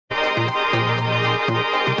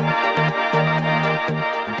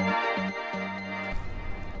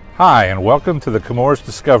Hi, and welcome to the Chemours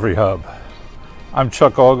Discovery Hub. I'm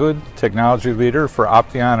Chuck Allgood, Technology Leader for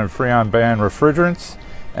Opteon and Freon Band refrigerants,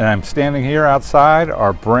 and I'm standing here outside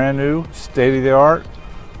our brand new, state-of-the-art,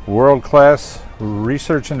 world-class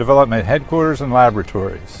research and development headquarters and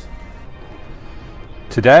laboratories.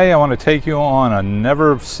 Today I want to take you on a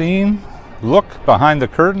never-seen look behind the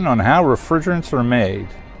curtain on how refrigerants are made.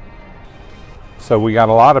 So we got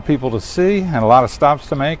a lot of people to see and a lot of stops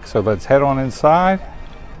to make, so let's head on inside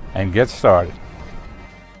and get started.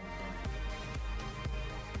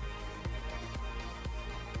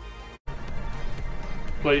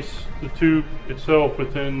 Place the tube itself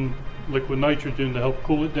within liquid nitrogen to help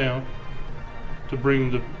cool it down, to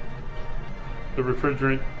bring the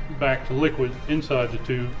refrigerant back to liquid inside the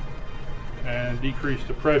tube and decrease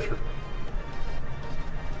the pressure.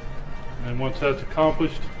 And once that's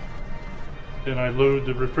accomplished, then I load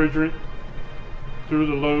the refrigerant through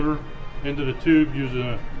the loader into the tube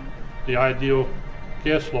using the ideal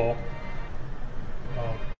gas law.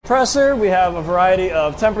 Compressor, we have a variety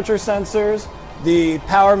of temperature sensors, the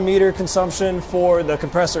power meter consumption for the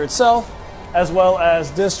compressor itself, as well as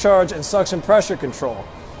discharge and suction pressure control.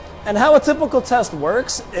 And how a typical test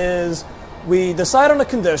works is we decide on a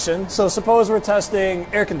condition. So suppose we're testing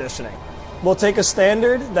air conditioning. We'll take a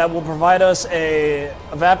standard that will provide us a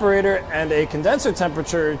evaporator and a condenser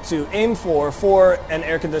temperature to aim for an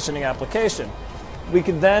air conditioning application. We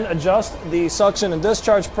can then adjust the suction and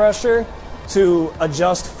discharge pressure to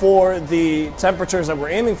adjust for the temperatures that we're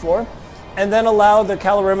aiming for, and then allow the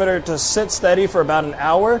calorimeter to sit steady for about an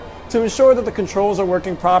hour to ensure that the controls are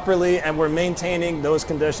working properly and we're maintaining those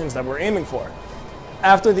conditions that we're aiming for.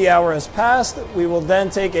 After the hour has passed, we will then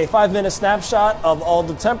take a 5-minute snapshot of all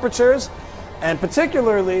the temperatures, and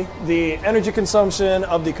particularly the energy consumption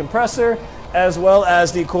of the compressor, as well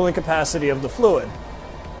as the cooling capacity of the fluid.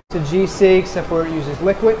 To GC, except for it uses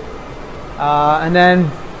liquid. And then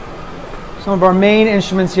some of our main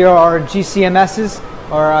instruments here are GCMSs,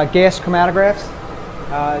 or gas chromatographs.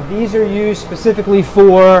 These are used specifically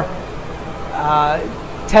for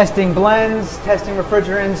testing blends, testing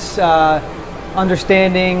refrigerants,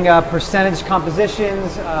 understanding percentage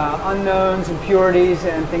compositions, unknowns, impurities,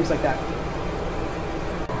 and things like that.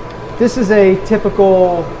 This is a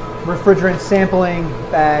typical refrigerant sampling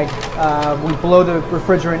bag. We blow the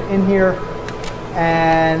refrigerant in here,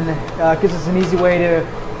 and it gives us an easy way to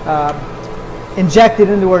inject it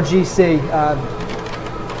into our GC.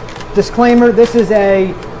 Disclaimer, this is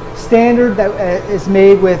a standard that is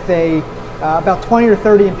made with about 20 or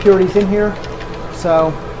 30 impurities in here. So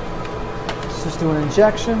let's just do an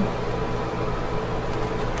injection.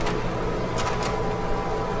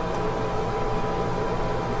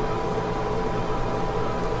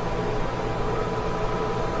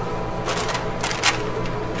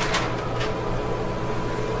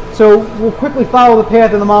 So we'll quickly follow the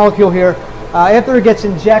path of the molecule here. After it gets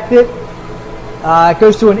injected, it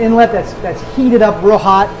goes to an inlet that's heated up real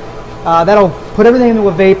hot. That'll put everything into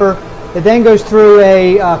a vapor. It then goes through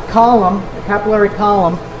a column, a capillary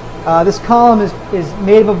column. This column is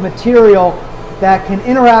made of material that can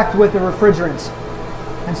interact with the refrigerants.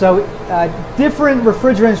 And so different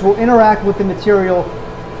refrigerants will interact with the material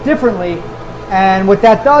differently. And what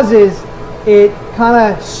that does is it kind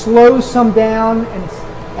of slows some down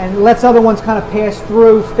and lets other ones kind of pass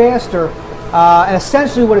through faster. And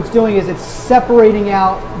essentially what it's doing is it's separating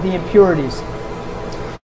out the impurities.